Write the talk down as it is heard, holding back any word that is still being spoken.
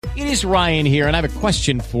It is Ryan here, and I have a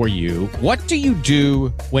question for you. What do you do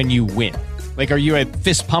when you win? Like, are you a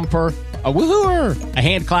fist pumper, a woohooer, a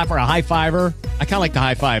hand clapper, a high fiver? I kind of like the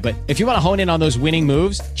high five, but if you want to hone in on those winning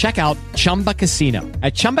moves, check out Chumba Casino.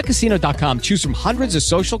 At ChumbaCasino.com, choose from hundreds of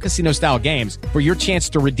social casino-style games for your chance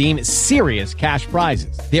to redeem serious cash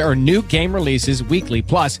prizes. There are new game releases weekly,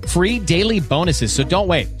 plus free daily bonuses. So don't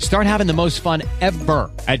wait. Start having the most fun ever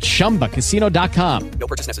at ChumbaCasino.com. No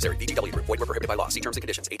purchase necessary. VGW Group. Void where prohibited by law. See terms and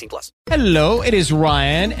conditions. 18+. Hello, it is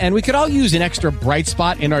Ryan, and we could all use an extra bright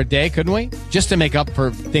spot in our day, couldn't we? Just to make up for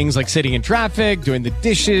things like sitting in traffic, doing the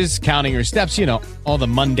dishes, counting your steps, you know, all the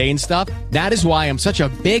mundane stuff. That is why I'm such a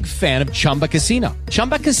big fan of Chumba Casino.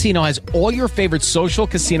 Chumba Casino has all your favorite social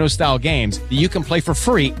casino-style games that you can play for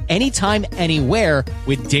free anytime, anywhere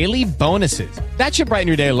with daily bonuses. That should brighten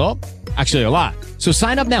your day a little. Actually, a lot. So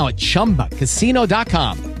sign up now at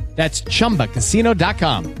ChumbaCasino.com. That's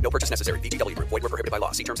ChumbaCasino.com. No purchase necessary. VGW Group. Void where prohibited by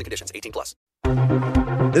law. See terms and conditions. 18+.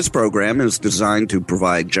 This program is designed to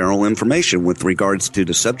provide general information with regards to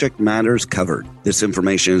the subject matters covered. This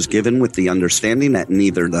information is given with the understanding that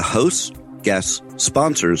neither the hosts, guests,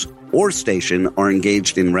 sponsors, or station are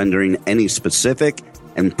engaged in rendering any specific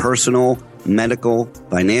and personal, medical,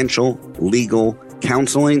 financial, legal,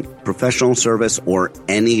 counseling, professional service, or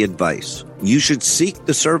any advice. You should seek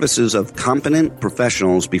the services of competent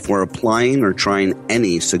professionals before applying or trying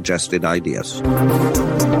any suggested ideas.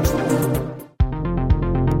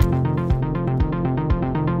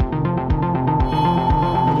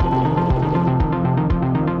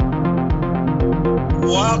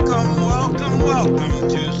 Welcome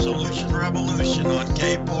to Solution Revolution on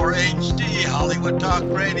K4HD, Hollywood Talk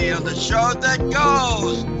Radio, the show that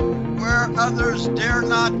goes where others dare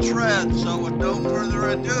not tread. So with no further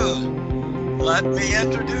ado, let me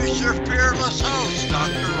introduce your fearless host,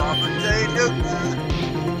 Dr. Robert J. Newton.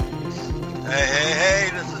 Hey,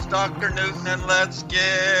 this is Dr. Newton, and let's get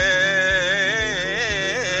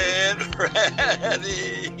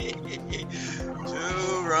ready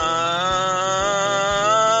to run.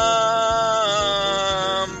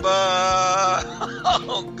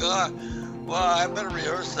 Oh, God. Well, I better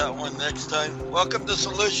rehearse that one next time. Welcome to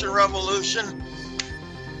Solution Revolution.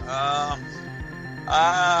 I'm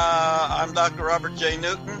Dr. Robert J.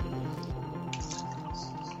 Newton.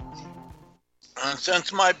 And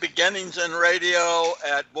since my beginnings in radio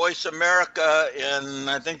at Voice America in,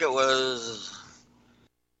 I think it was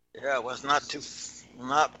not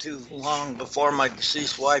too long before my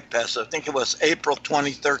deceased wife passed. I think it was April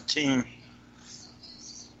 2013.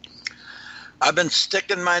 I've been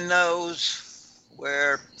sticking my nose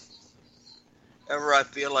wherever I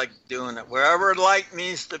feel like doing it. Wherever light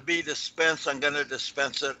needs to be dispensed, I'm going to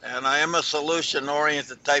dispense it. And I am a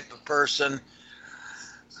solution-oriented type of person.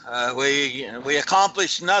 We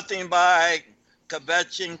accomplish nothing by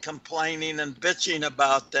kvetching, complaining, and bitching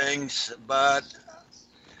about things. But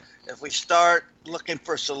if we start looking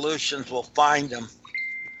for solutions, we'll find them.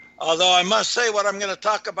 Although I must say what I'm going to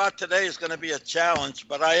talk about today is going to be a challenge,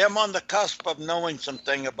 but I am on the cusp of knowing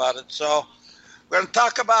something about it. So we're going to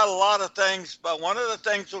talk about a lot of things, but one of the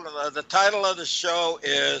things, the title of the show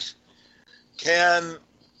is, can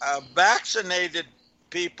vaccinated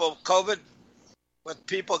people,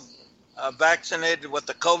 vaccinated with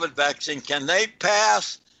the COVID vaccine, can they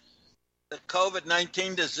pass the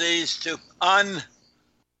COVID-19 disease to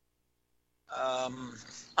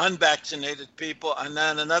unvaccinated people? And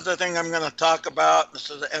then another thing I'm going to talk about, this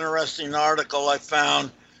is an interesting article I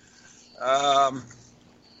found,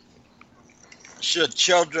 should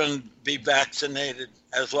children be vaccinated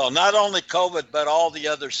as well? Not only COVID, but all the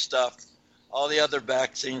other stuff, all the other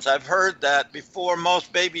vaccines. I've heard that before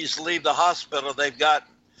most babies leave the hospital,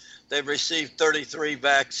 they've received 33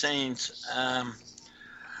 vaccines.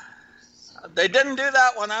 They didn't do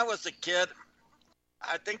that when I was a kid.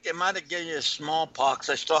 I think they might have given you smallpox.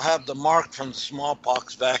 I still have the mark from the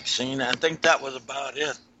smallpox vaccine. I think that was about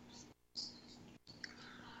it.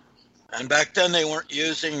 And back then they weren't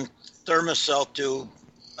using Thermacell to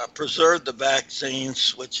preserve the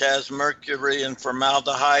vaccines, which has mercury and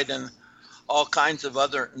formaldehyde and all kinds of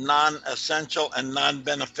other non-essential and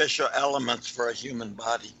non-beneficial elements for a human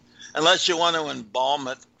body, unless you want to embalm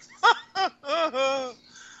it.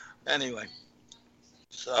 Anyway,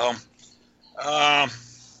 so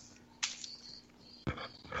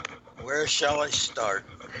where shall I start?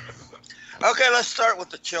 Okay, let's start with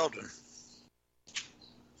the children.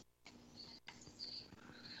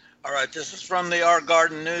 All right, this is from the Our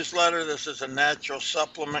Garden newsletter. This is a natural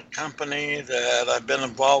supplement company that I've been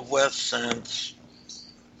involved with since,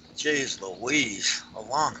 geez Louise, a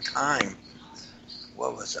long time.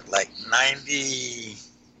 What was it, like 90,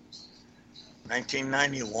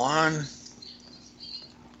 1991,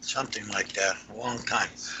 something like that, a long time.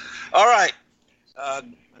 All right.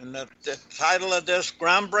 And the title of this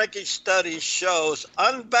groundbreaking study shows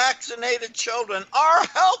unvaccinated children are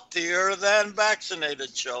healthier than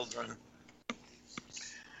vaccinated children.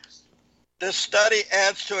 This study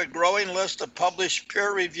adds to a growing list of published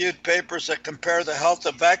peer-reviewed papers that compare the health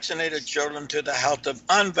of vaccinated children to the health of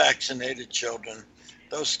unvaccinated children.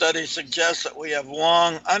 Those studies suggest that we have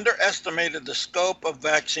long underestimated the scope of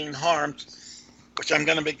vaccine harms, which I'm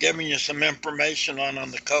going to be giving you some information on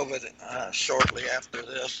the COVID shortly after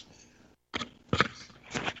this.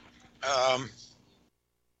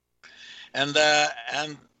 And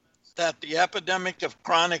that the epidemic of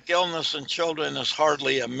chronic illness in children is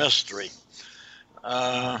hardly a mystery.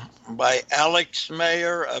 By Alex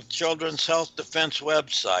Mayer of Children's Health Defense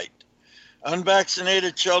website.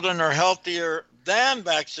 Unvaccinated children are healthier than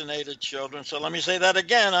vaccinated children. So let me say that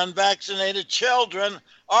again. Unvaccinated children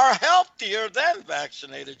are healthier than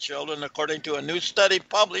vaccinated children, according to a new study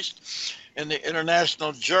published in the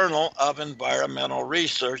International Journal of Environmental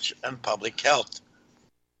Research and Public Health.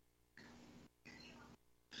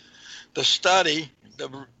 The study,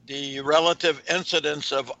 the relative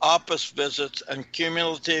incidence of office visits and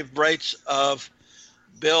cumulative rates of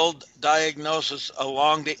billed diagnosis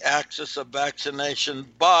along the axis of vaccination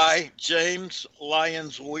by James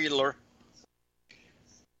Lyons Wheeler,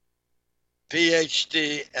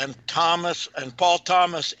 PhD, and Paul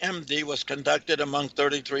Thomas, MD, was conducted among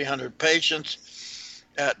 3,300 patients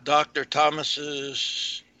at Dr.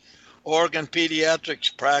 Thomas's Oregon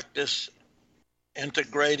Pediatrics Practice,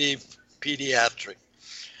 Integrative Pediatric.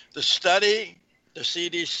 The study the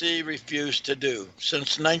CDC refused to do.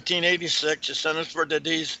 Since 1986, the Centers for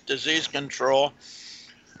Disease Control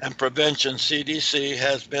and Prevention, CDC,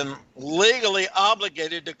 has been legally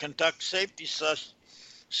obligated to conduct safety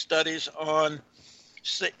studies and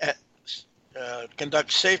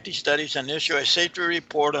issue a safety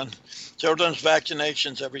report on children's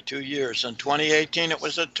vaccinations every 2 years. In 2018, it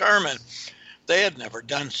was determined they had never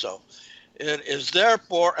done so. It is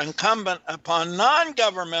therefore incumbent upon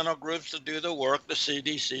non-governmental groups to do the work the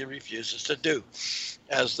CDC refuses to do.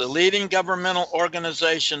 As the leading governmental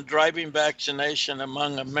organization driving vaccination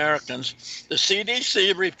among Americans, the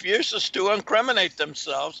CDC refuses to incriminate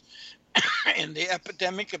themselves in the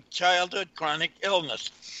epidemic of childhood chronic illness.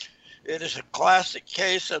 It is a classic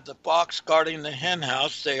case of the fox guarding the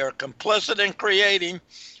henhouse. They are complicit in creating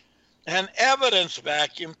an evidence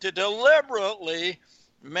vacuum to deliberately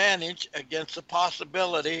manage against the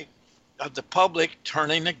possibility of the public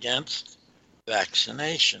turning against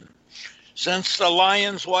vaccination. Since the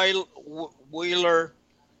Lyons, Wheeler,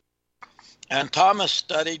 and Thomas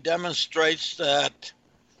study demonstrates that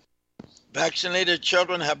vaccinated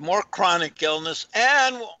children have more chronic illness,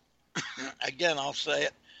 and again, I'll say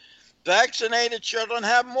it, vaccinated children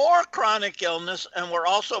have more chronic illness and were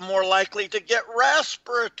also more likely to get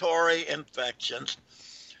respiratory infections.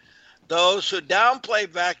 Those who downplay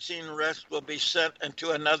vaccine risk will be sent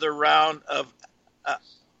into another round of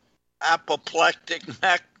apoplectic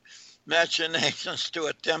machinations to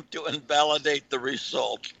attempt to invalidate the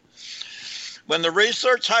results. When the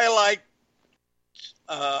research highlights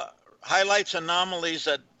anomalies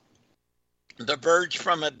that diverge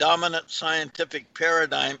from a dominant scientific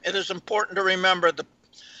paradigm, it is important to remember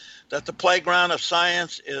that the playground of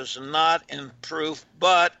science is not in proof,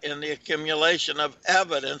 but in the accumulation of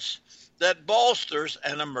evidence that bolsters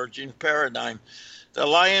an emerging paradigm. The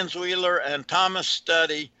Lyons, Wheeler, and Thomas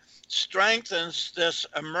study strengthens this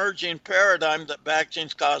emerging paradigm that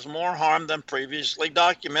vaccines cause more harm than previously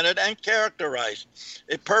documented and characterized.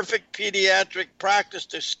 A perfect pediatric practice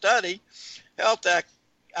to study health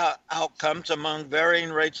outcomes among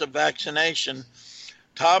varying rates of vaccination.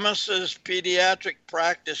 Thomas's pediatric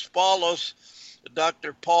practice follows the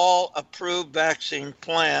Dr. Paul approved vaccine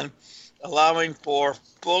plan, allowing for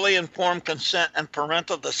fully informed consent and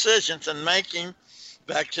parental decisions in making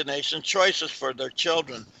vaccination choices for their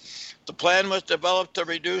children. The plan was developed to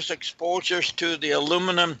reduce exposures to the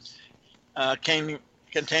aluminum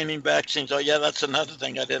containing vaccines. Oh yeah, that's another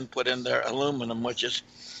thing I didn't put in there, aluminum, which is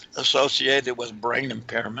associated with brain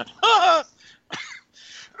impairment.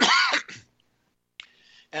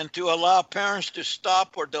 And to allow parents to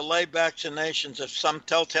stop or delay vaccinations if some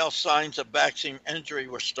telltale signs of vaccine injury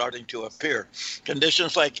were starting to appear.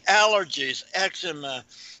 Conditions like allergies, eczema,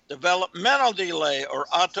 developmental delay, or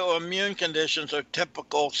autoimmune conditions are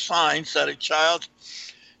typical signs that a child's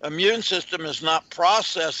immune system is not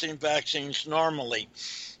processing vaccines normally.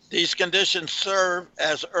 These conditions serve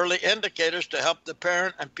as early indicators to help the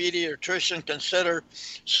parent and pediatrician consider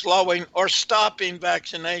slowing or stopping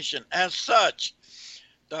vaccination. As such,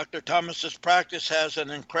 Dr. Thomas's practice has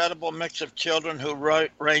an incredible mix of children who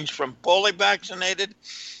range from fully vaccinated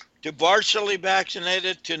to partially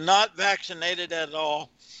vaccinated to not vaccinated at all,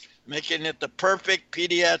 making it the perfect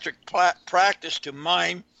pediatric practice to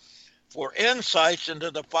mine for insights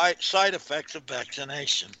into the side effects of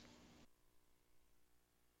vaccination.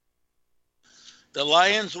 The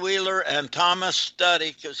Lyons, Wheeler, and Thomas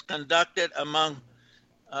study was conducted among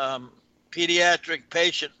pediatric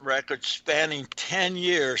patient records spanning 10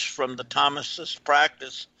 years from the Thomas's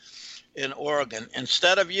practice in Oregon.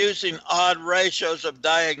 Instead of using odd ratios of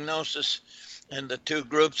diagnosis in the two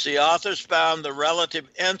groups, the authors found the relative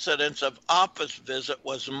incidence of office visit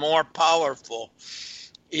was more powerful,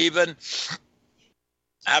 even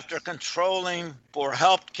after controlling for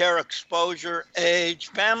healthcare exposure, age,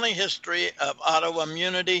 family history of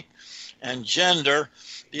autoimmunity, and gender.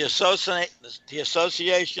 The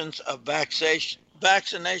associations of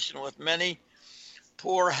vaccination with many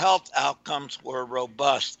poor health outcomes were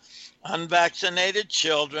robust. Unvaccinated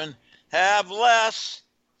children have less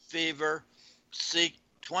fever, seek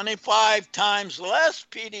 25 times less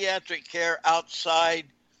pediatric care outside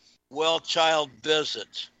well-child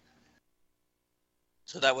visits.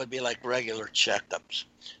 So that would be like regular checkups.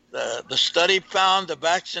 The study found the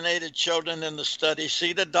vaccinated children in the study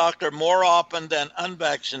see the doctor more often than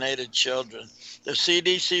unvaccinated children. The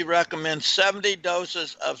CDC recommends 70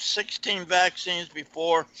 doses of 16 vaccines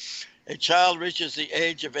before a child reaches the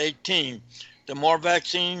age of 18. The more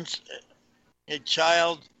vaccines a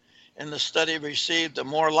child in the study received, the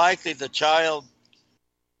more likely the child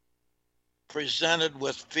presented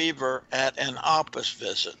with fever at an office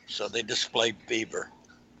visit. So they displayed fever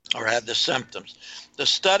or had the symptoms. The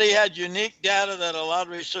study had unique data that allowed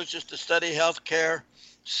researchers to study healthcare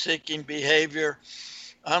seeking behavior.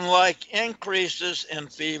 Unlike increases in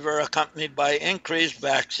fever accompanied by increased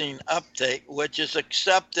vaccine uptake, which is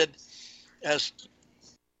accepted as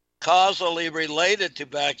causally related to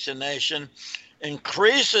vaccination,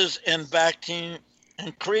 increases in vaccine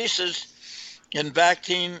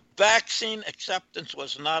acceptance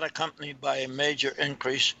was not accompanied by a major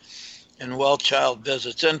increase in well-child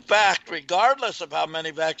visits. In fact, regardless of how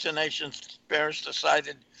many vaccinations parents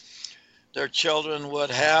decided their children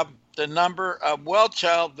would have, the number of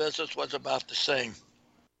well-child visits was about the same.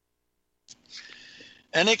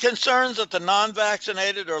 Any concerns that the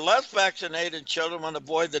non-vaccinated or less vaccinated children would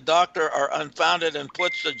avoid the doctor are unfounded and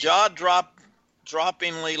puts the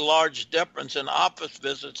jaw-droppingly large difference in office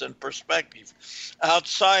visits in perspective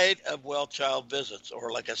outside of well-child visits,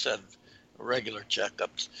 or like I said, regular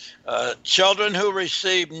checkups. Children who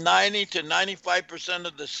received 90 to 95%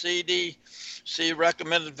 of the CDC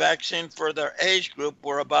recommended vaccine for their age group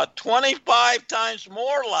were about 25 times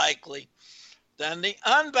more likely than the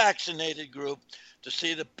unvaccinated group to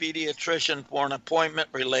see the pediatrician for an appointment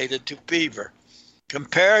related to fever.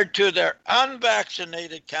 Compared to their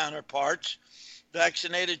unvaccinated counterparts,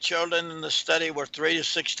 vaccinated children in the study were 3 to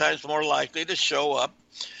 6 times more likely to show up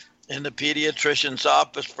in the pediatrician's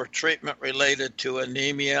office for treatment related to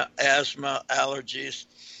anemia, asthma, allergies,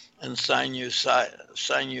 and sinusitis.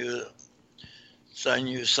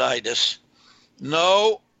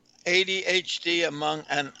 No ADHD among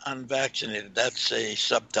unvaccinated. That's a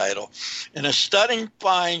subtitle. In a study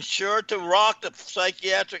find sure to rock the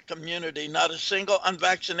psychiatric community, not a single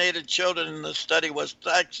unvaccinated children in the study was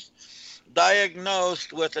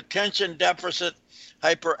diagnosed with attention deficit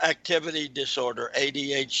hyperactivity disorder,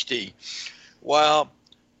 ADHD, while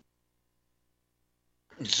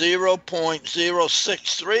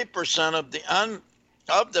 0.063%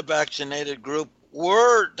 of the vaccinated group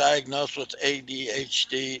were diagnosed with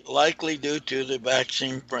ADHD, likely due to the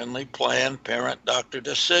vaccine-friendly Planned Parent-Doctor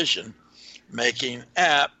decision-making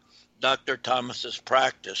at Dr. Thomas's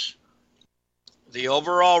practice. The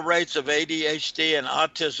overall rates of ADHD and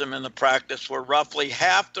autism in the practice were roughly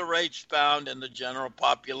half the rates found in the general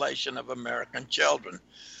population of American children.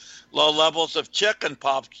 Low levels of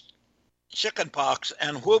chickenpox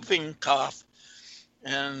and whooping cough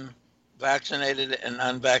in vaccinated and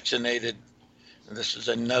unvaccinated. This is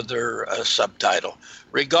another subtitle.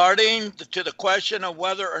 Regarding to the question of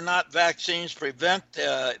whether or not vaccines prevent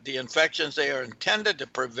the infections they are intended to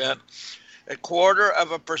prevent,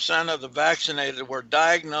 0.25% of the vaccinated were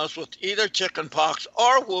diagnosed with either chickenpox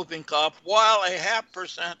or whooping cough, while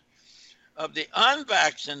 0.5% of the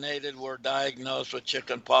unvaccinated were diagnosed with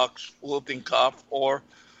chickenpox, whooping cough, or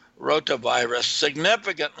rotavirus.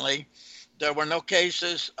 Significantly, there were no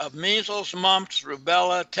cases of measles, mumps,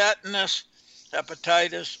 rubella, tetanus,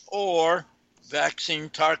 hepatitis, or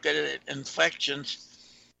vaccine-targeted infections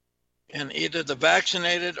in either the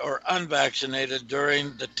vaccinated or unvaccinated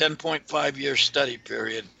during the 10.5-year study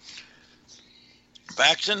period.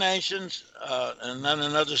 Vaccinations, and then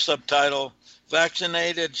another subtitle,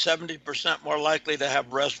 vaccinated 70% more likely to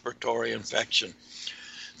have respiratory infection.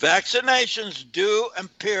 Vaccinations do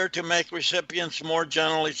appear to make recipients more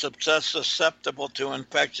generally susceptible to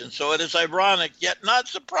infection. So it is ironic, yet not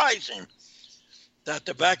surprising, that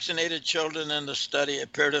the vaccinated children in the study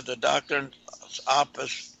appeared at the doctor's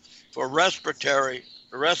office for respiratory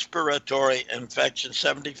infection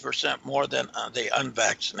 70% more than the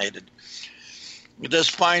unvaccinated. This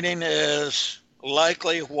finding is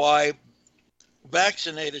likely why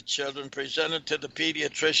vaccinated children present to the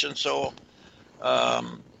pediatrician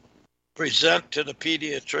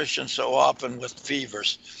so often with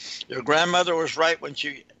fevers. Your grandmother was right when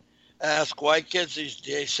she asked why kids these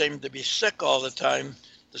days seem to be sick all the time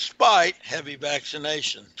despite heavy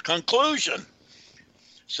vaccination. Conclusion: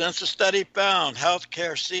 since the study found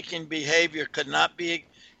healthcare seeking behavior could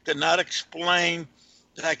not explain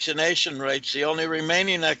vaccination rates, the only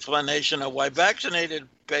remaining explanation of why vaccinated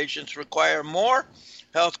patients require more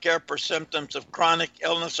healthcare for symptoms of chronic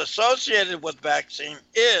illness associated with vaccine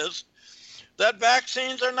is that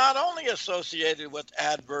vaccines are not only associated with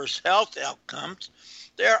adverse health outcomes,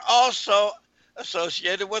 they are also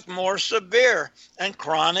associated with more severe and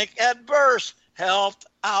chronic adverse health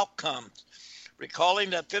outcomes. Recalling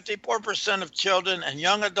that 54% of children and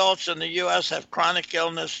young adults in the U.S. have chronic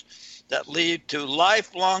illness that lead to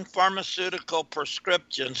lifelong pharmaceutical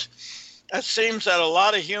prescriptions, it seems that a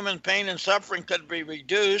lot of human pain and suffering could be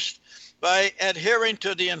reduced by adhering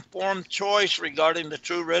to the informed choice regarding the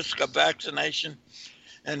true risk of vaccination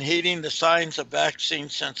and heeding the signs of vaccine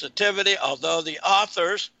sensitivity. Although the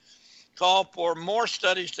authors call for more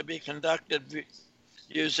studies to be conducted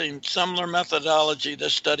using similar methodology,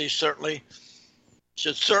 this study should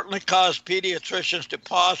certainly cause pediatricians to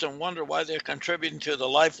pause and wonder why they're contributing to the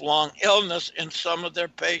lifelong illness in some of their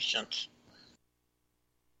patients.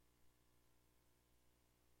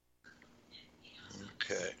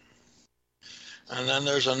 Okay. And then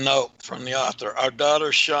there's a note from the author. Our daughter,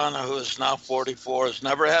 Shauna, who is now 44, has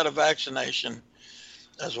never had a vaccination,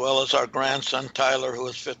 as well as our grandson, Tyler, who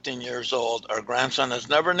is 15 years old. Our grandson has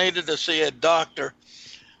never needed to see a doctor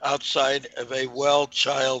outside of a well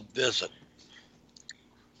child visit.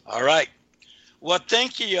 All right. What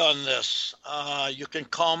think you on this? You can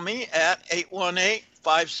call me at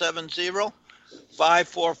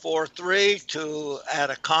 818-570-5443 to add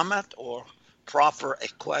a comment or proffer a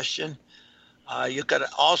question. You could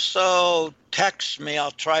also text me.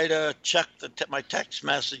 I'll try to check my text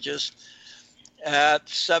messages at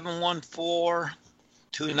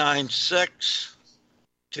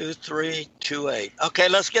 714-296-2328. Okay,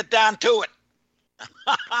 let's get down to it.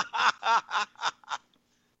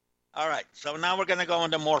 All right, so now we're going to go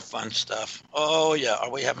into more fun stuff. Oh, yeah, are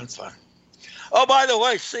we having fun? Oh, by the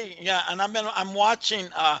way, and I'm watching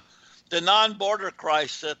the non-border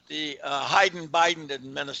crisis at the Biden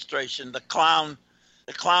administration, the clown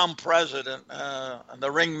president, the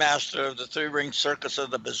ringmaster of the three-ring circus of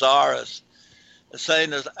the bizarres, is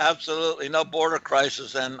saying there's absolutely no border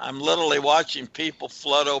crisis, and I'm literally watching people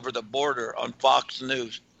flood over the border on Fox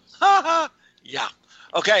News. Yeah.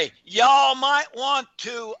 Okay, y'all might want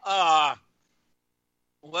to, I'm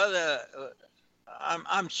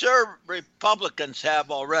sure Republicans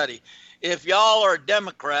have already. If y'all are a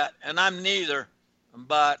Democrat, and I'm neither,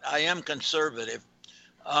 but I am conservative,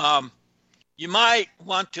 you might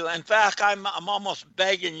want to, in fact, I'm almost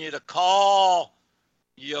begging you to call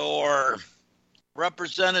your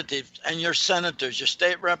representatives and your senators, your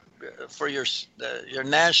state rep for your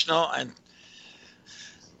national and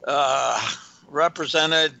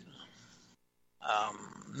represented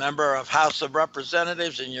member of House of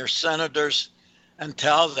Representatives and your senators and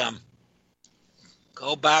tell them,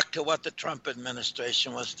 go back to what the Trump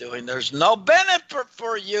administration was doing. There's no benefit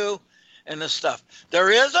for you in this stuff. There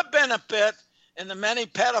is a benefit in the many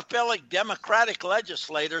pedophilic Democratic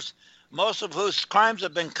legislators, most of whose crimes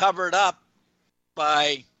have been covered up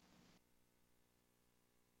by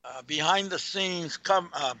behind the scenes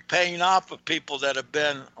paying off of people that have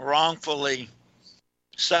been wrongfully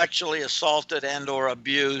sexually assaulted and or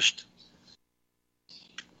abused.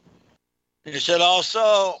 You should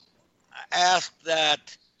also ask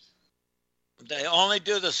that they only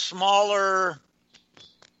do the smaller,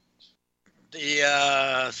 the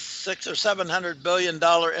 $600 or $700 billion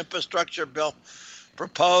infrastructure bill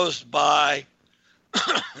proposed by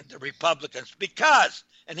the Republicans. Because,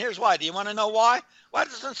 and here's why. Do you want to know why? Why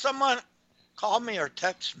doesn't someone call me or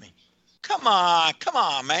text me? Come on,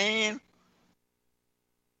 man.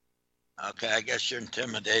 Okay, I guess you're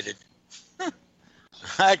intimidated.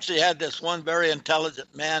 I actually had this one very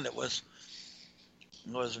intelligent man that was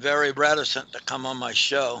very reticent to come on my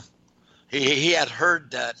show. He had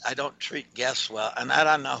heard that I don't treat guests well, and I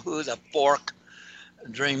don't know who the fork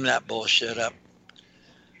dreamed that bullshit up.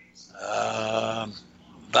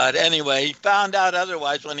 But anyway, he found out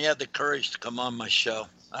otherwise when he had the courage to come on my show.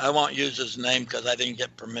 I won't use his name because I didn't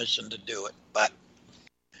get permission to do it, but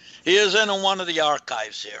he is in one of the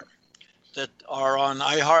archives here that are on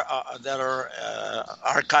iHeart, that are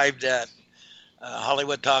archived at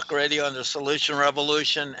Hollywood Talk Radio and the Solution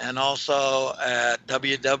Revolution, and also at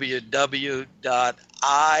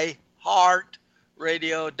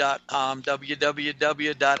www.iHeartRadio.com,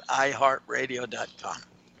 www.iHeartRadio.com.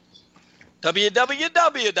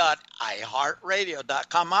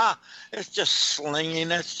 www.iHeartRadio.com. It's just slinging.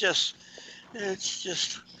 It's just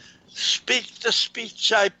speak the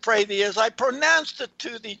speech I pray thee as I pronounced it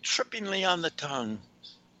to thee trippingly on the tongue.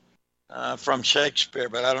 From Shakespeare,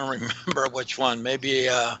 but I don't remember which one. Maybe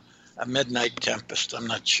A Midnight Tempest. I'm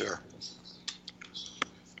not sure.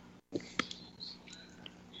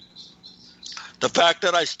 The fact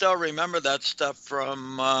that I still remember that stuff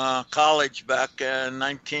from college back in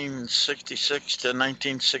 1966 to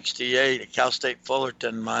 1968 at Cal State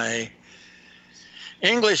Fullerton, my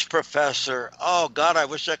English professor, oh God, I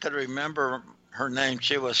wish I could remember her name.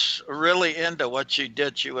 She was really into what she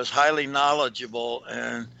did. She was highly knowledgeable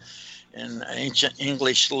and in ancient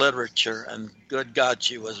English literature, and good God,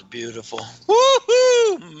 she was beautiful.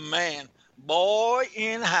 Woohoo, man, boy,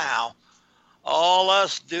 in how. All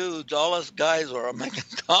us dudes, all us guys were making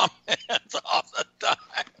comments all the time.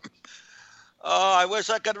 Oh, I wish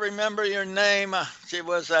I could remember your name. She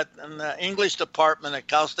was in the English department at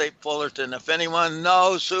Cal State Fullerton. If anyone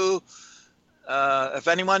knows who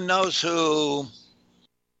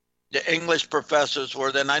the English professors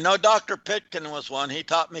were, then I know Dr. Pitkin was one. He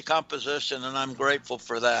taught me composition, and I'm grateful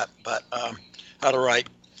for that. But how to write.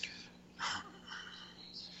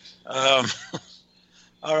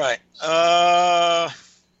 All right.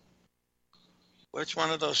 Which one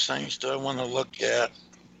of those things do I want to look at?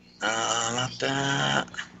 Not that.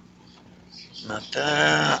 Not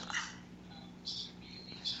that.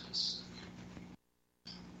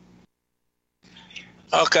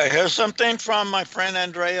 Okay, here's something from my friend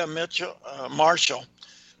Andrea Marshall,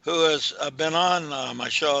 who has been on my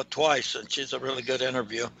show twice, and she's a really good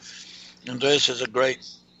interview. Andrea is a great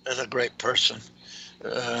person.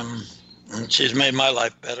 And she's made my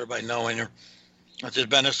life better by knowing her. She's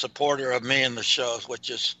been a supporter of me in the shows, which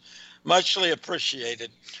is muchly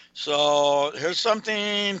appreciated. So here's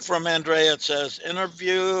something from Andrea. It says,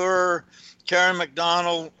 interviewer Karen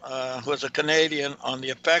McDonald, who is a Canadian, on the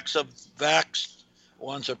effects of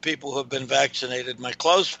ones are people who have been vaccinated. My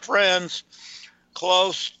close friends,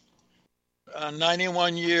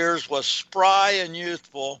 91 years, was spry and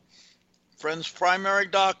youthful. Friend's primary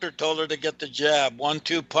doctor told her to get the jab,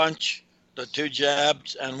 1-2 punch, the 2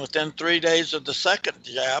 jabs, and within 3 days of the second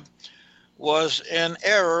jab was in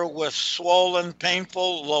error with swollen,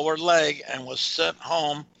 painful lower leg and was sent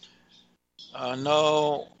home.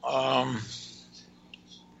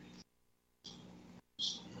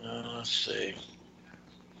 Let's see.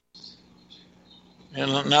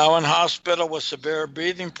 And now in hospital with severe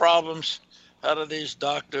breathing problems. How do these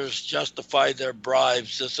doctors justify their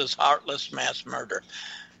bribes? This is heartless mass murder.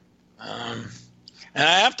 And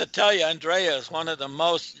I have to tell you, Andrea is one of the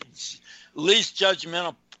least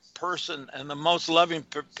judgmental person and the most loving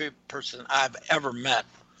person I've ever met.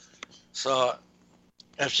 So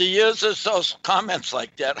if she uses those comments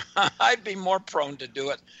like that, I'd be more prone to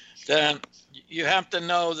do it. Then you have to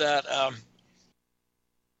know that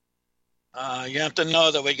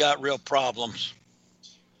we got real problems.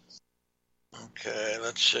 Okay,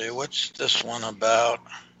 let's see. What's this one about?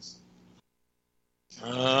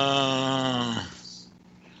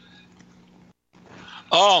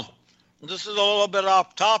 This is a little bit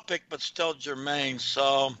off topic, but still germane.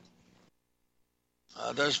 So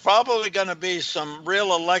there's probably going to be some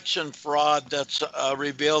real election fraud that's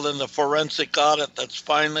revealed in the forensic audit that's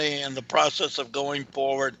finally in the process of going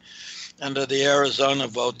forward into the Arizona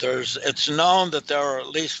vote. It's known that there are at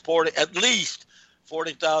least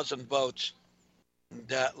 40,000 votes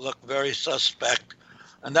that look very suspect.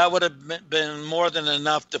 And that would have been more than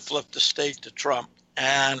enough to flip the state to Trump.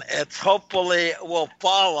 And it hopefully will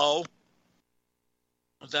follow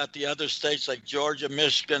that the other states like Georgia,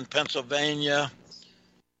 Michigan, Pennsylvania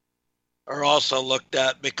are also looked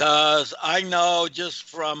at, because I know just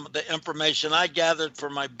from the information I gathered for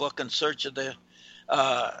my book In Search of the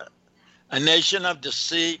A Nation of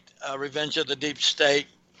Deceit, Revenge of the Deep State,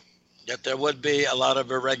 that there would be a lot of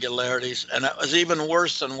irregularities, and it was even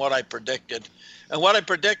worse than what I predicted. And what I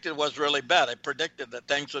predicted was really bad. I predicted that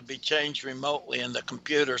things would be changed remotely in the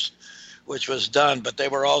computers, which was done, but they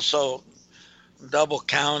were also double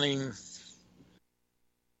counting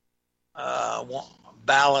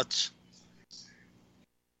ballots,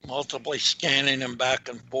 multiply scanning them back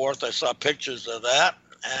and forth. I saw pictures of that,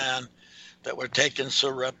 and that were taken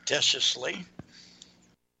surreptitiously.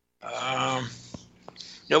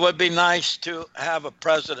 It would be nice to have a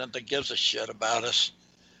president that gives a shit about us,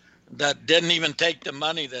 that didn't even take the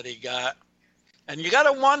money that he got. And you got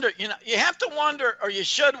to wonder, you have to wonder, or you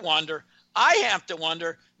should wonder, I have to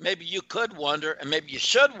wonder, maybe you could wonder, and maybe you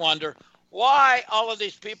should wonder, why all of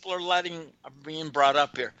these people are being brought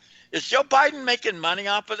up here. Is Joe Biden making money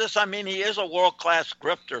off of this? I mean, he is a world-class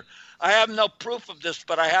grifter. I have no proof of this,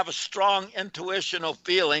 but I have a strong intuitional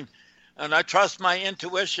feeling, and I trust my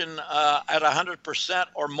intuition at 100%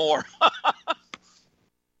 or more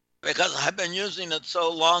because I've been using it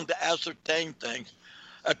so long to ascertain things.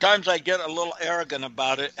 At times I get a little arrogant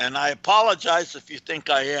about it, and I apologize if you think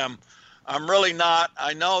I am. I'm really not.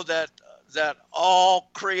 I know that all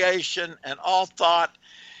creation and all thought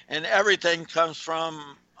and everything comes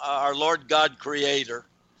from our Lord God Creator.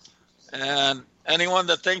 And anyone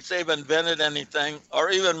that thinks they've invented anything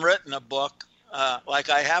or even written a book, like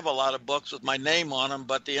I have a lot of books with my name on them,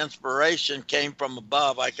 but the inspiration came from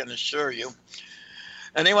above, I can assure you.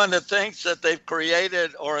 Anyone that thinks that they've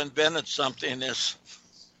created or invented something is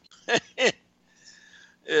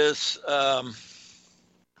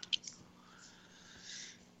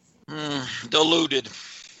deluded,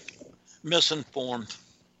 misinformed,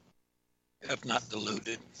 if not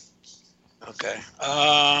deluded. Okay.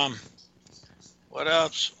 What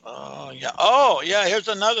else? Yeah, here's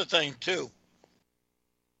another thing too.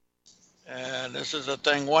 And this is a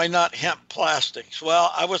thing, why not hemp plastics?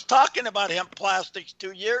 Well, I was talking about hemp plastics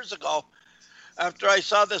 2 years ago after I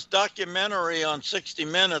saw this documentary on 60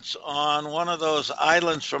 Minutes on one of those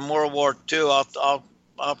islands from World War II.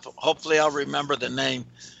 Hopefully I'll remember the name.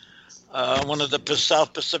 One of the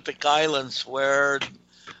South Pacific islands where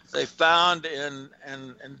they found in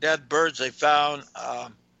dead birds, they found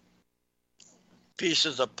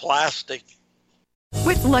pieces of plastic.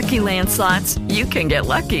 With Lucky Land Slots, you can get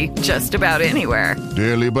lucky just about anywhere.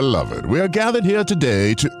 Dearly beloved, we are gathered here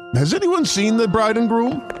today to... Has anyone seen the bride and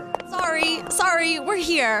groom? Sorry, we're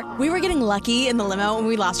here. We were getting lucky in the limo and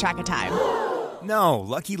we lost track of time. No,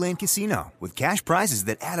 Lucky Land Casino, with cash prizes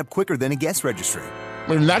that add up quicker than a guest registry.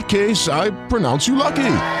 In that case, I pronounce you lucky.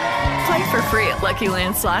 Play for free at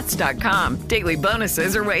LuckyLandSlots.com. Daily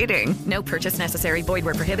bonuses are waiting. No purchase necessary. Void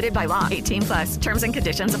where prohibited by law. 18+. Terms and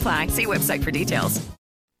conditions apply. See website for details.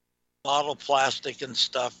 Bottle plastic and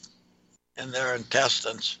stuff in their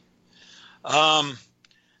intestines. And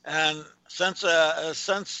since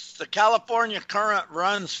the California current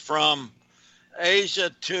runs from Asia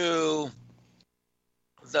to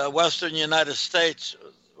the western United States,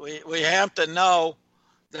 we have to know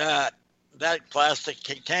that plastic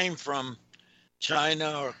came from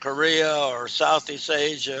China or Korea or Southeast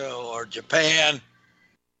Asia or Japan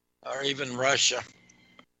or even Russia.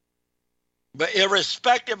 But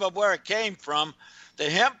irrespective of where it came from, the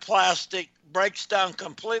hemp plastic breaks down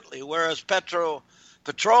completely, whereas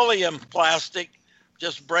petroleum plastic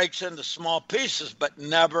just breaks into small pieces but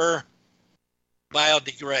never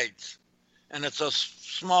biodegrades. And it's those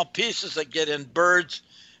small pieces that get in birds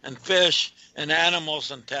and fish and animals'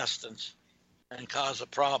 intestines and cause a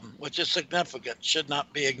problem, which is significant, should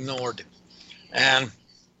not be ignored. And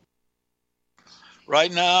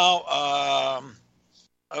right now, I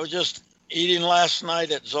was just eating last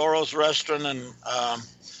night at Zorro's restaurant in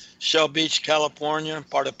Shell Beach, California,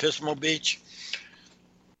 part of Pismo Beach.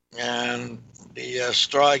 And the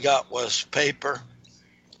straw I got was paper,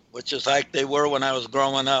 which is like they were when I was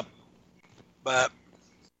growing up. But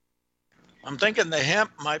I'm thinking the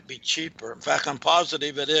hemp might be cheaper. In fact, I'm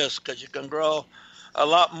positive it is, because you can grow a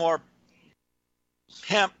lot more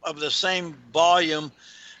hemp of the same volume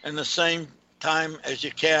and the same time as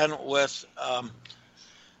you can with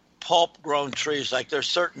pulp-grown trees. Like there's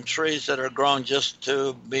certain trees that are grown just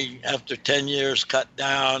to be, after 10 years, cut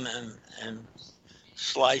down and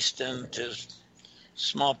sliced into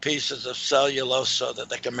small pieces of cellulose so that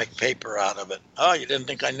they can make paper out of it. Oh, you didn't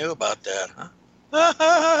think I knew about that,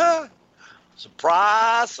 huh?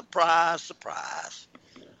 Surprise, surprise, surprise.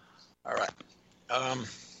 All right.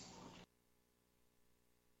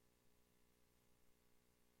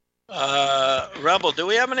 Rebel, do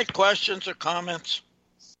we have any questions or comments?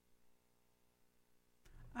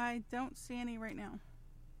 I don't see any right now.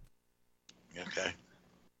 Okay.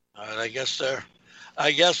 All right, I guess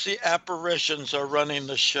the apparitions are running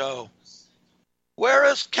the show. Where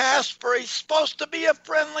is Casper? He's supposed to be a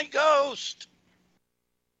friendly ghost.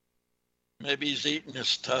 Maybe he's eating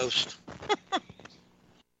his toast.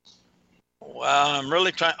 Wow, I'm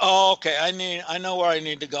really trying. Oh, okay. I know where I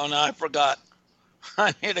need to go now. I forgot.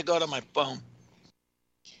 I need to go to my phone.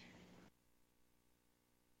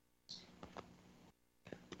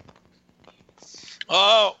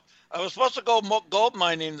 Oh, I was supposed to go gold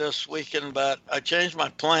mining this weekend, but I changed my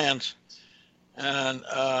plans. And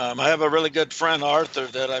I have a really good friend, Arthur,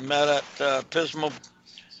 that I met at Pismo,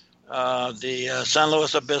 the San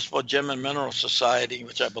Luis Obispo Gem and Mineral Society,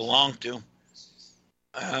 which I belong to.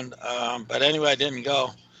 And but anyway, I didn't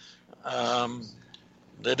go.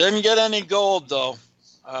 They didn't get any gold though.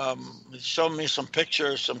 He showed me some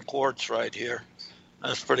pictures, some quartz right here.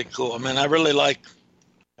 That's pretty cool. I mean, I really like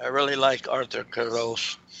Arthur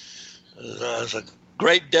Quiroz. Has a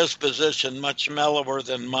great disposition, much mellower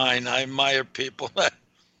than mine. I admire people that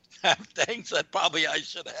have things that probably I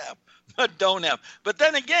should have, but don't have. But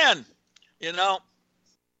then again, you don't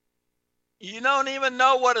even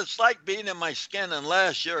know what it's like being in my skin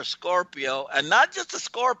unless you're a Scorpio, and not just a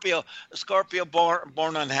Scorpio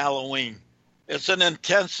born on Halloween. It's an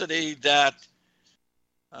intensity that's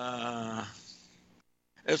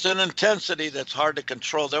hard to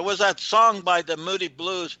control. There was that song by the Moody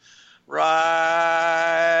Blues,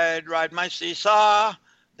 Ride My Seesaw.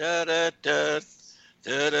 Da, da, da,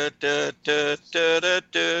 da, da, da, da, da,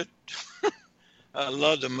 da. I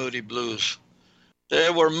love the Moody Blues. They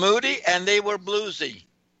were moody and they were bluesy.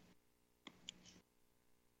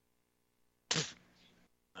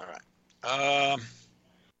 All right.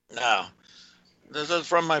 Now, this is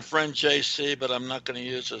from my friend JC, but I'm not going to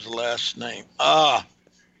use his last name.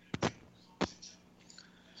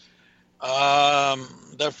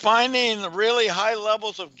 They're finding really high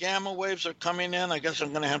levels of gamma waves are coming in. I guess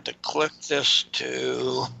I'm going to have to click this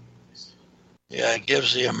to, yeah, it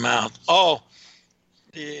gives the amount. Oh,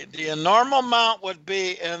 the normal amount would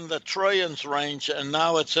be in the trillions range, and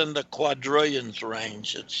now it's in the quadrillions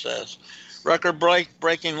range, it says.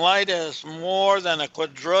 Record-breaking light is more than a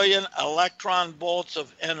quadrillion electron volts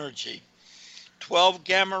of energy. 12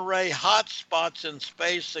 gamma-ray hotspots in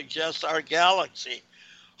space suggest our galaxy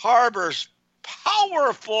harbors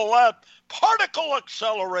powerful particle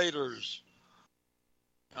accelerators.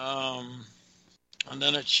 And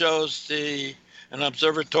then it shows an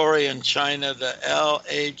observatory in China, the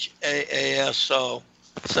LHAASO.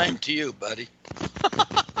 Same to you, buddy.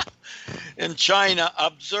 In China,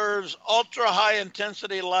 observes ultra-high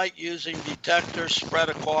intensity light using detectors spread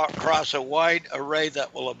across a wide array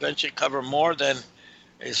that will eventually cover more than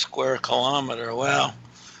a square kilometer. Well,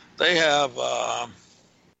 they have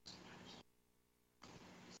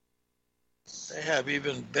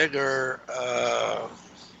even bigger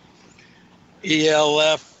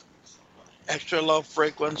ELF, extra low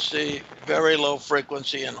frequency, very low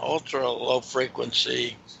frequency, and ultra low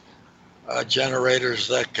frequency generators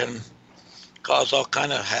that can cause all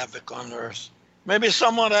kind of havoc on Earth. Maybe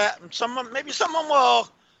someone will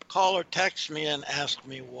call or text me and ask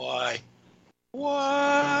me why.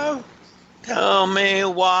 Why? Tell me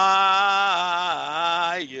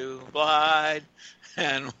why you lied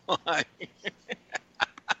and why.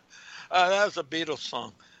 That was a Beatles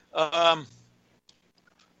song.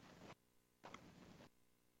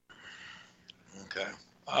 Okay.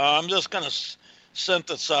 I'm just going to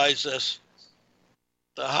synthesize this.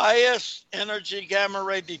 The highest energy gamma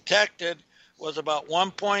ray detected was about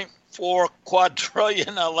 1.4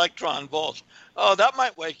 quadrillion electron volts. Oh, that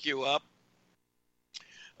might wake you up.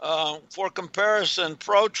 For comparison,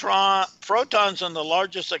 protons in the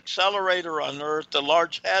largest accelerator on Earth, the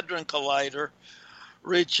Large Hadron Collider,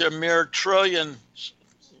 reach a mere trillions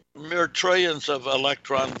of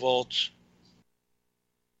electron volts.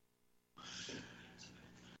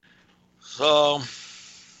 So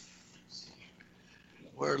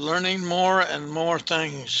we're learning more and more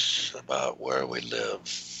things about where we live.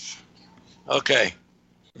 Okay,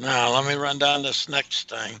 now let me run down this next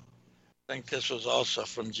thing. I think this was also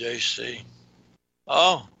from JC.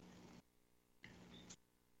 Oh,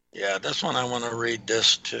 yeah, this one I want to read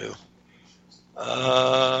this too.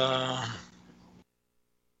 I'm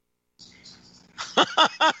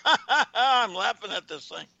laughing at this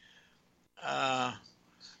thing. I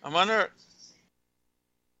wonder.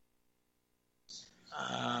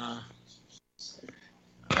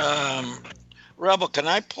 Rebel, can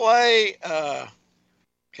I play a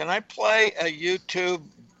YouTube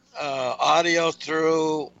audio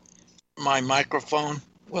through my microphone?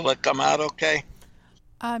 Will it come out okay?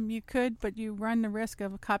 You could, but you run the risk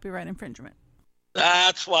of a copyright infringement.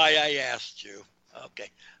 That's why I asked you. Okay.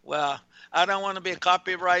 Well, I don't want to be a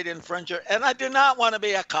copyright infringer, and I do not want to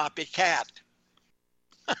be a copycat.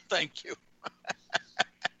 Thank you.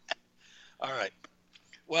 All right.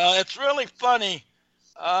 Well, it's really funny.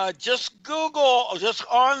 Just Google, just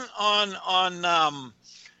on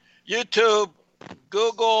YouTube,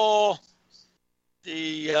 Google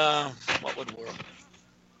the what would work?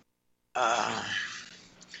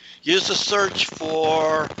 Use a search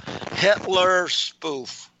for Hitler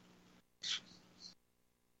spoof.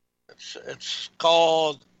 It's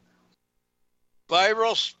called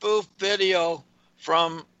Viral Spoof Video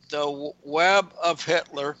from the Web of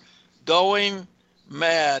Hitler Going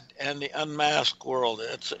Mad and the Unmasked World.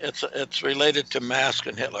 It's related to Mask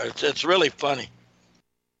and Hitler. It's really funny.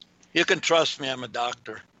 You can trust me, I'm a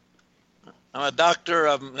doctor. I'm a doctor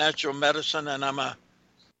of natural medicine, and I'm a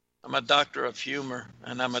doctor of humor,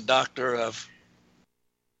 and I'm a doctor of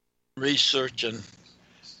research and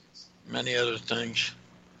many other things.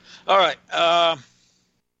 All right.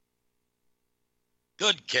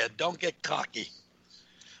 Good kid. Don't get cocky.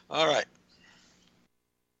 All right.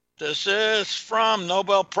 This is from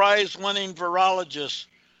Nobel Prize winning virologist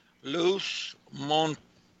Luce Montagnier.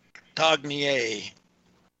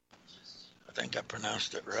 I think I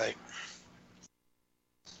pronounced it right.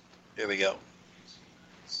 Here we go.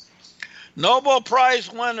 Nobel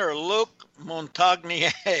Prize winner Luc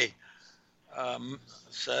Montagnier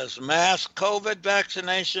says mass COVID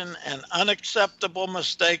vaccination an unacceptable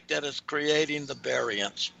mistake that is creating the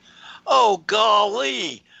variants. Oh,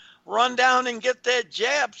 golly. Run down and get that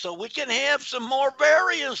jab so we can have some more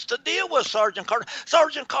variants to deal with, Sergeant Carter.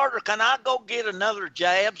 Sergeant Carter, can I go get another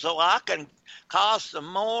jab so I can cause some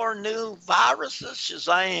more new viruses?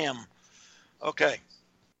 Shazam. Okay.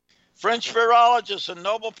 French virologist and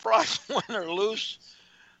Nobel Prize winner Luce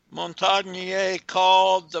Montagnier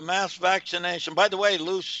called the mass vaccination. By the way,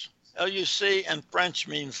 Luce, L-U-C, in French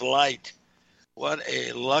means light. What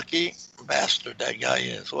a lucky bastard that guy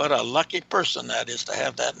is. What a lucky person that is to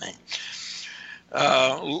have that name.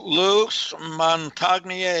 Luce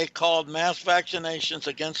Montagnier called mass vaccinations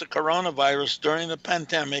against the coronavirus during the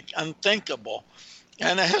pandemic unthinkable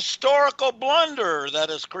and a historical blunder that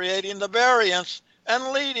is creating the variants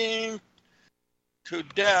and leading to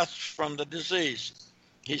deaths from the disease.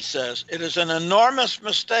 He says, it is an enormous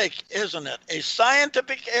mistake, isn't it? A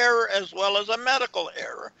scientific error as well as a medical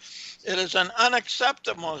error. It is an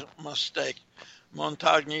unacceptable mistake,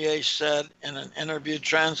 Montagnier said in an interview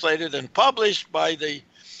translated and published by the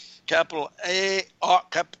capital A,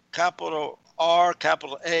 capital R,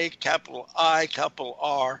 capital A, capital I, capital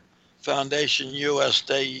R Foundation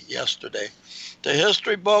USA yesterday. The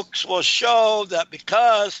history books will show that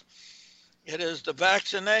because it is the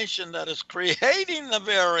vaccination that is creating the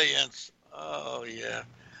variants. Oh, yeah.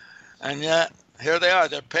 And yet, here they are.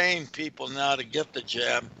 They're paying people now to get the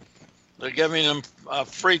jab. They're giving them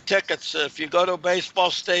free tickets. If you go to a baseball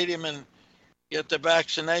stadium and get the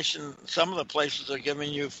vaccination, some of the places are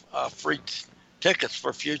giving you free tickets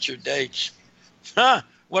for future dates.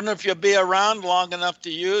 Wonder if you'll be around long enough to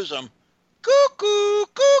use them. Cuckoo,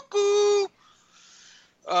 cuckoo.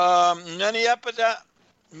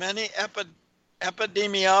 Many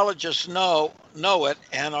epidemiologists know it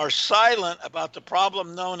and are silent about the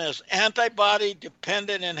problem known as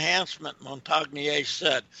antibody-dependent enhancement, Montagnier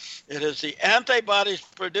said. It is the antibodies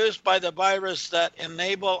produced by the virus that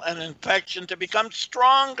enable an infection to become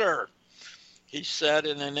stronger, he said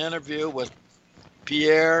in an interview with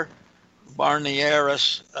Pierre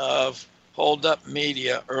Barnieris of Hold Up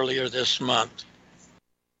Media earlier this month.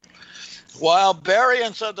 While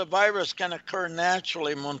variants of the virus can occur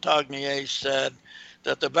naturally, Montagnier said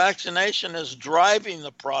that the vaccination is driving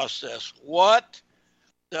the process. What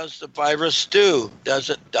does the virus do? Does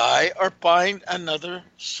it die or find another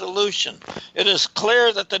solution? It is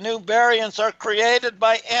clear that the new variants are created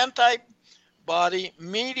by antibody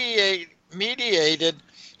mediated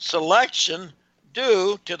selection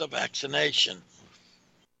due to the vaccination.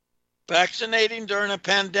 Vaccinating during a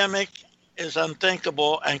pandemic is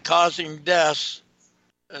unthinkable and causing deaths,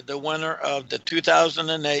 the winner of the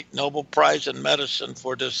 2008 Nobel Prize in Medicine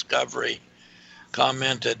for Discovery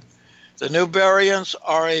commented. The new variants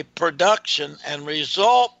are a production and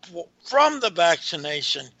result from the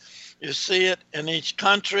vaccination. You see it in each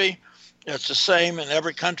country. It's the same in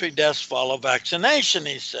every country. Deaths follow vaccination,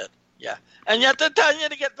 he said. Yeah. And yet they're telling you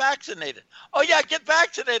to get vaccinated. Oh, yeah, get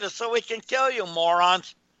vaccinated so we can kill you,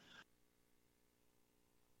 morons.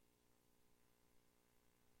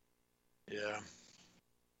 Yeah.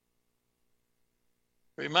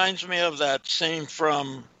 Reminds me of that scene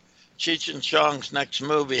from Cheech and Chong's next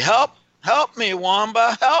movie. Help me,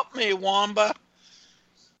 Wamba. Help me, Wamba.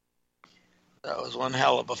 That was one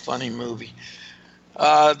hell of a funny movie.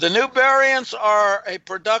 The new variants are a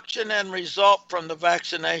production and result from the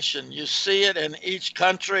vaccination. You see it in each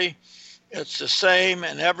country. It's the same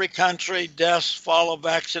in every country. Deaths follow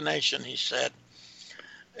vaccination, he said.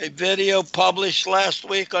 A video published last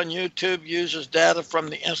week on YouTube uses data from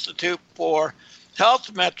the Institute for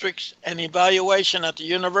Health Metrics and Evaluation at the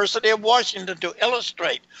University of Washington to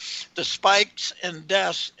illustrate the spikes in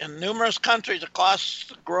deaths in numerous countries across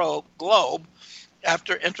the globe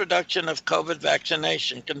after introduction of COVID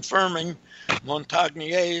vaccination, confirming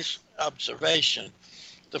Montagnier's observation.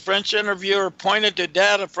 The French interviewer pointed to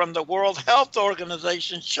data from the World Health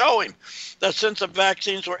Organization showing that since the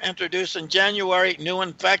vaccines were introduced in January, new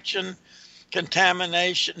infections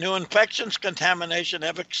contamination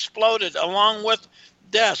have exploded along with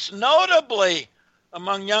deaths, notably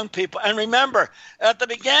among young people. And remember, at the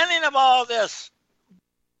beginning of all this,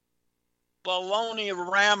 holy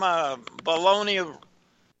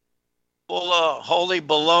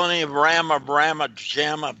baloney of Rama,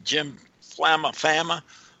 Jamma, Jim Flamma, Fama,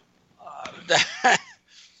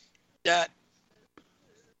 that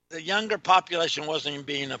the younger population wasn't even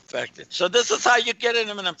being affected. So this is how you get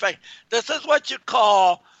into an infection. This is what you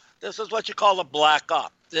call a black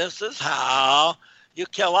op. This is how you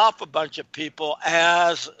kill off a bunch of people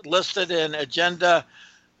as listed in Agenda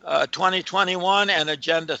 2021 and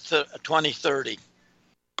Agenda 2030.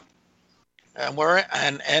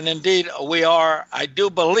 And indeed we are. I do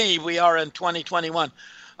believe we are in 2021.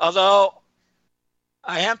 Although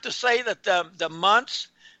I have to say that the months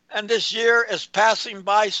and this year is passing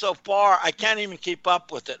by so far, I can't even keep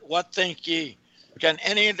up with it. What think ye?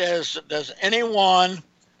 Does anyone?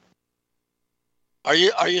 Are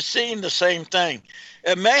you seeing the same thing?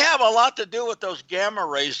 It may have a lot to do with those gamma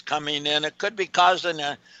rays coming in. It could be causing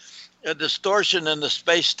a distortion in the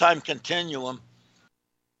space-time continuum.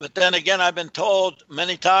 But then again, I've been told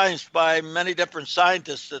many times by many different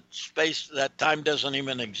scientists that time doesn't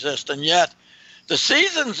even exist. And yet, the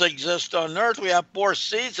seasons exist on Earth. We have 4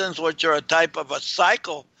 seasons, which are a type of a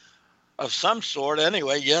cycle of some sort.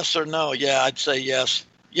 Anyway, yes or no? Yeah, I'd say yes.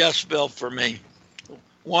 Yes, Bill, for me.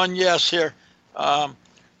 1 yes here. 5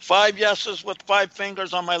 yeses with 5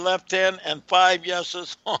 fingers on my left hand and 5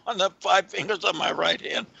 yeses on the 5 fingers on my right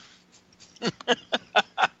hand.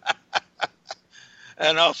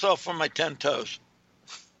 And also for my 10 toes.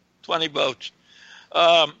 20 votes.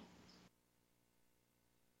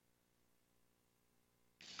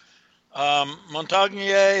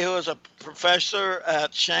 Montagnier, who is a professor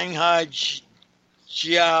at Shanghai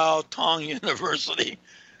Jiao Tong University,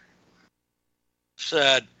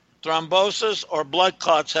 said, thrombosis or blood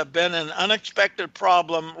clots have been an unexpected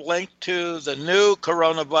problem linked to the new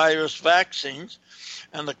coronavirus vaccines,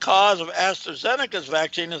 and the cause of AstraZeneca's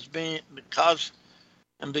vaccine has been the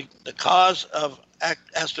cause of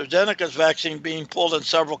AstraZeneca's vaccine being pulled in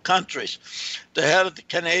several countries. The head of the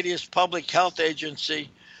Canadian Public Health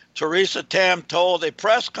Agency, Theresa Tam, told a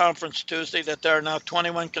press conference Tuesday that there are now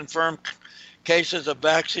 21 confirmed cases of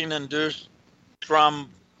vaccine-induced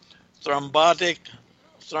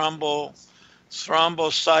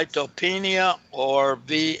thrombocytopenia, or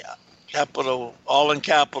all in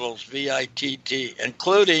capitals, VITT,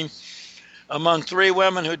 including among 3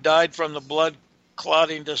 women who died from the blood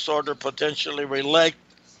clotting disorder potentially linked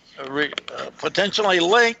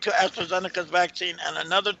to AstraZeneca's vaccine, and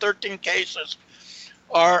another 13 cases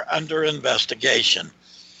are under investigation.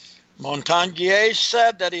 Montagnier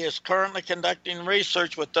said that he is currently conducting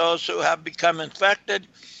research with those who have become infected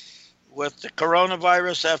with the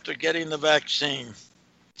coronavirus after getting the vaccine.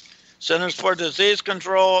 Centers for Disease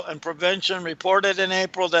Control and Prevention reported in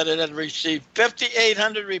April that it had received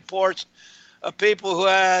 5,800 reports of people who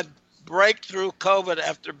had breakthrough COVID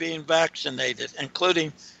after being vaccinated,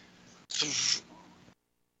 including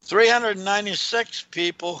 396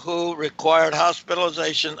 people who required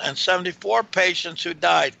hospitalization and 74 patients who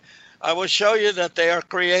died. I will show you that they are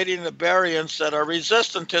creating the variants that are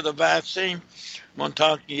resistant to the vaccine,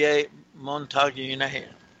 Montagnier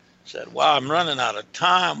said. Wow, I'm running out of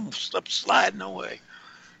time. Sliding away.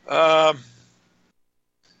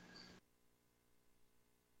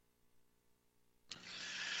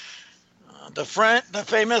 The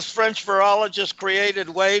famous French virologist created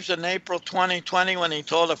waves in April 2020 when he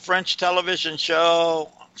told a French television station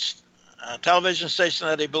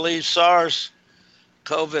that he believes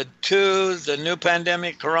SARS-CoV-2, the new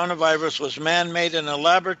pandemic coronavirus, was man-made in a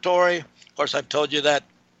laboratory. Of course, I've told you that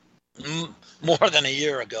more than a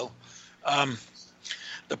year ago.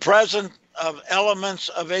 The presence of elements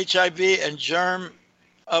of HIV and germ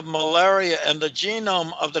of malaria in the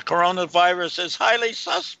genome of the coronavirus is highly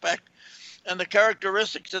suspect, and the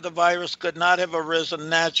characteristics of the virus could not have arisen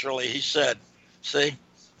naturally, he said. See,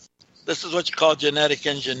 this is what you call genetic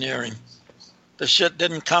engineering. The shit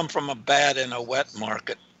didn't come from a bat in a wet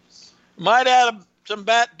market. Might add some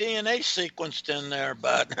bat DNA sequenced in there,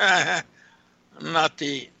 but not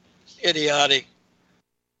the idiotic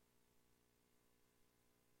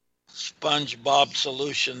SpongeBob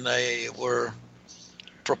solution they were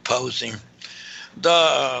proposing.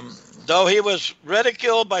 Though he was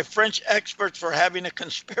ridiculed by French experts for having a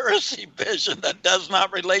conspiracy vision that does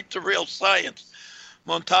not relate to real science,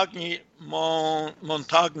 Montagnier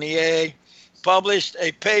published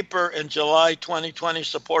a paper in July 2020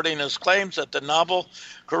 supporting his claims that the novel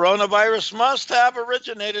coronavirus must have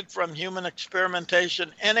originated from human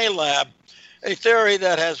experimentation in a lab, a theory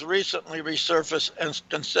that has recently resurfaced and is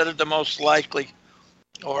considered the most likely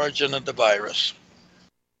origin of the virus.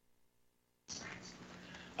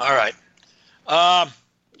 All right. I'm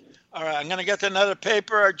going to get to another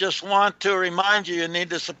paper. I just want to remind you, you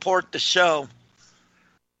need to support the show.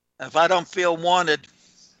 If I don't feel wanted,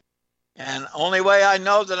 and only way I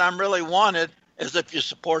know that I'm really wanted is if you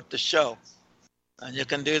support the show. And you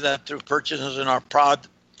can do that through purchases in our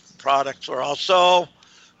products. We're also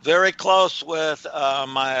very close with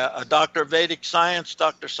my Doctor of Vedic Science,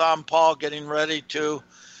 Dr. Sam Paul, getting ready to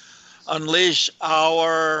unleash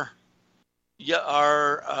our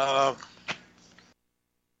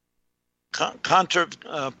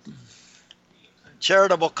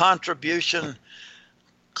charitable contribution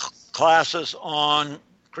classes on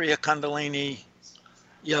Kriya Kundalini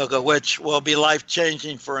Yoga, which will be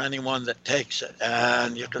life-changing for anyone that takes it.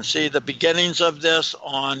 And you can see the beginnings of this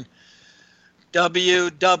on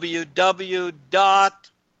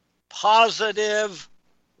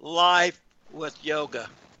www.positivelifewithyoga.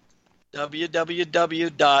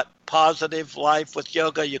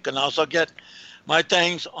 www.positivelifewithyoga. You can also get my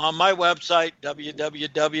things on my website,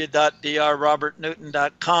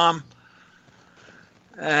 www.drrobertnewton.com.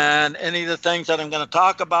 And any of the things that I'm going to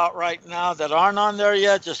talk about right now that aren't on there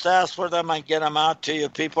yet, just ask for them. I get them out to you.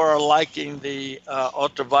 People are liking the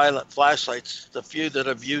ultraviolet flashlights, the few that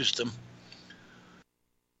have used them.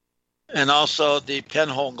 And also the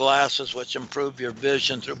pinhole glasses, which improve your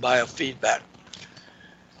vision through biofeedback.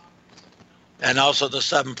 And also the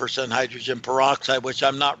 7% hydrogen peroxide, which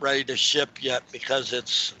I'm not ready to ship yet because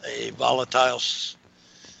it's a volatile.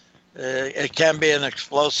 It can be an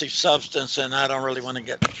explosive substance, and I don't really want to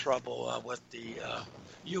get in trouble with the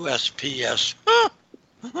USPS.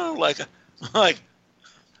 like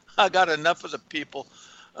I got enough of the people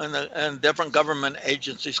and different government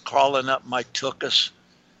agencies crawling up my tuchus,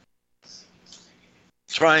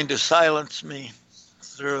 trying to silence me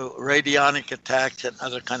through radionic attacks and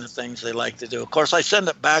other kind of things they like to do. Of course, I send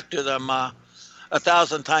it back to them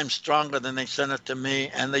 1,000 times stronger than they send it to me,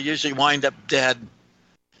 and they usually wind up dead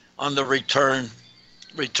on the return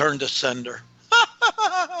to sender.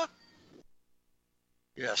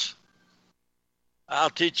 Yes. I'll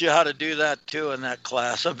teach you how to do that too in that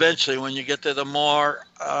class eventually when you get to the more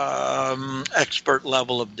expert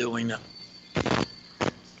level of doing it.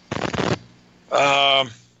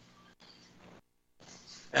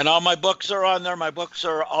 And all my books are on there. My books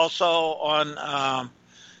are also on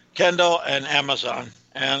Kindle and Amazon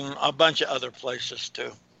and a bunch of other places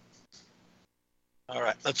too. All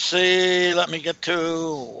right, let's see. Let me get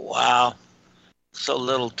to, wow, so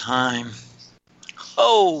little time.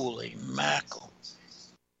 Holy mackerel.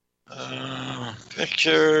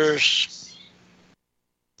 Pictures.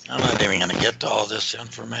 I'm not even going to get to all this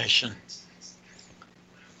information.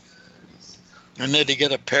 I need to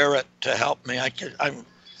get a parrot to help me. I'm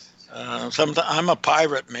a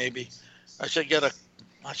pirate maybe. I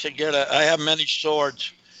have many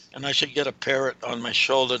swords. And I should get a parrot on my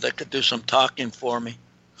shoulder that could do some talking for me.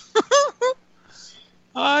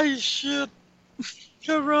 I should.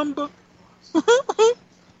 Caramba.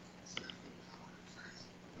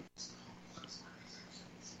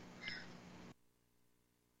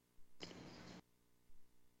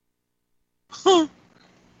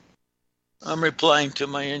 I'm replying to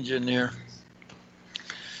my engineer.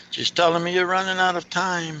 She's telling me you're running out of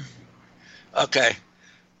time. Okay.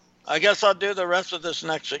 I guess I'll do the rest of this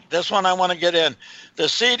next week. This one I want to get in. The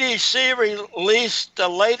CDC released the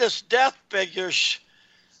latest death figures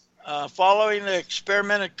following the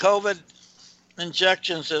experimented COVID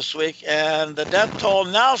injections this week, and the death toll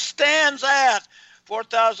now stands at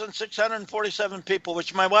 4,647 people,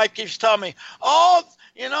 which my wife keeps telling me,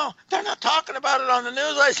 they're not talking about it on the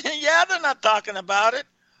news. I say, yeah, they're not talking about it.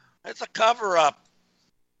 It's a cover-up.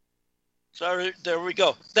 So there we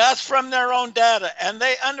go. That's from their own data, and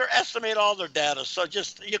they underestimate all their data. So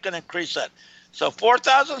just you can increase that. So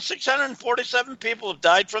 4,647 people have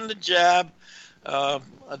died from the jab,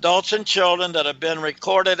 adults and children that have been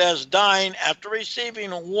recorded as dying after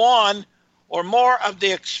receiving one or more of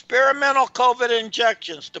the experimental COVID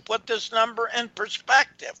injections. To put this number in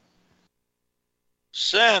perspective,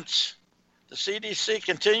 since the CDC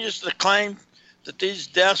continues to claim that these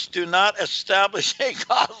deaths do not establish a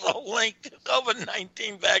causal link to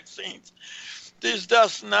COVID-19 vaccines, these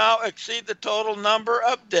deaths now exceed the total number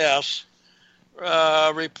of deaths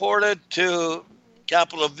reported to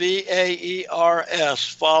capital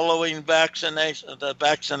VAERS following vaccination, the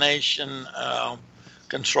Vaccination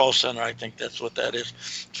Control Center, I think that's what that is,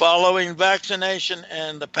 following vaccination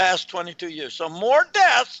in the past 22 years. So more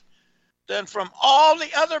deaths than from all the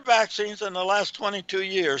other vaccines in the last 22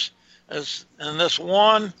 years. As in this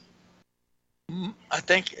one, I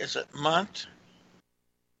think, is it month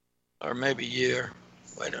or maybe year?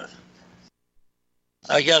 Wait a minute.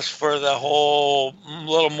 I guess for the whole,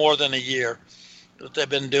 little more than a year that they've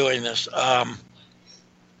been doing this.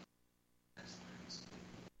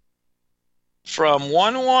 From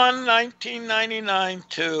 1/1/1999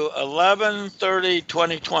 to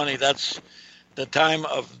 11/30/2020, that's the time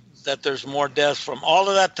of that there's more deaths from all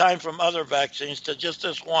of that time from other vaccines to just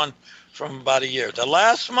this one from about a year. The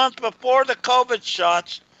last month before the COVID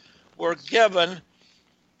shots were given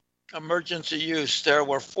emergency use, there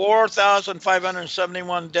were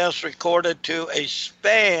 4,571 deaths recorded to a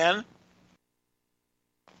span.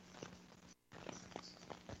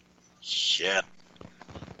 Shit.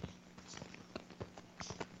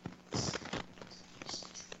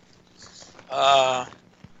 A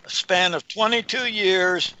span of 22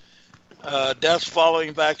 years, deaths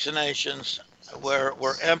following vaccinations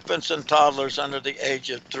were infants and toddlers under the age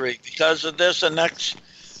of 3. Because of this, the next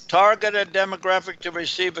targeted demographic to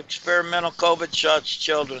receive experimental COVID shots,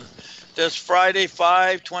 children. This Friday,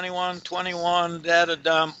 5/21/21, data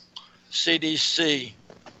dump, CDC.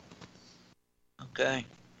 Okay,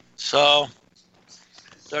 so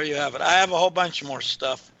there you have it. I have a whole bunch more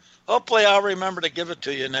stuff. Hopefully I'll remember to give it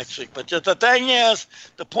to you next week. But just the thing is,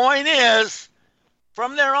 the point is,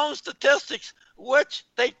 from their own statistics, which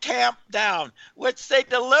they tamp down, which they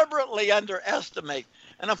deliberately underestimate.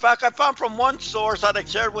 And in fact, I found from one source that I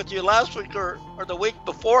shared with you last week or the week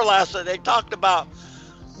before last, that they talked about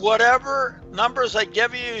whatever numbers I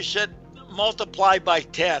give you, you should multiply by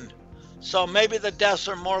 10. So maybe the deaths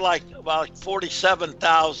are more like about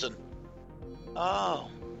 47,000. Oh.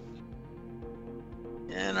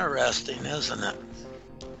 Interesting, isn't it?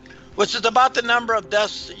 Which is about the number of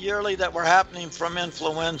deaths yearly that were happening from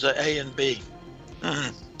influenza A and B.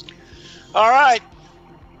 All right.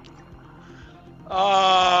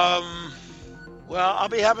 Well, I'll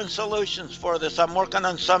be having solutions for this. I'm working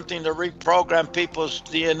on something to reprogram people's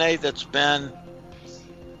DNA that's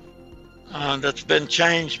been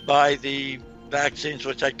changed by the vaccines,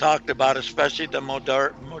 which I talked about, especially the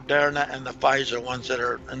Moderna and the Pfizer ones that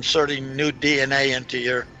are inserting new DNA into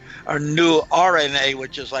your, or new RNA,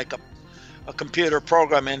 which is like a computer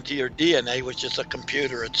program into your DNA, which is a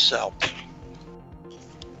computer itself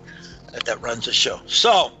that runs the show.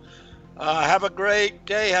 So, have a great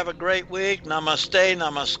day. Have a great week. Namaste,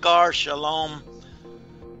 namaskar, shalom,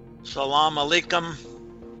 salam alaikum.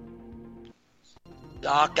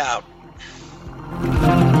 Doc out.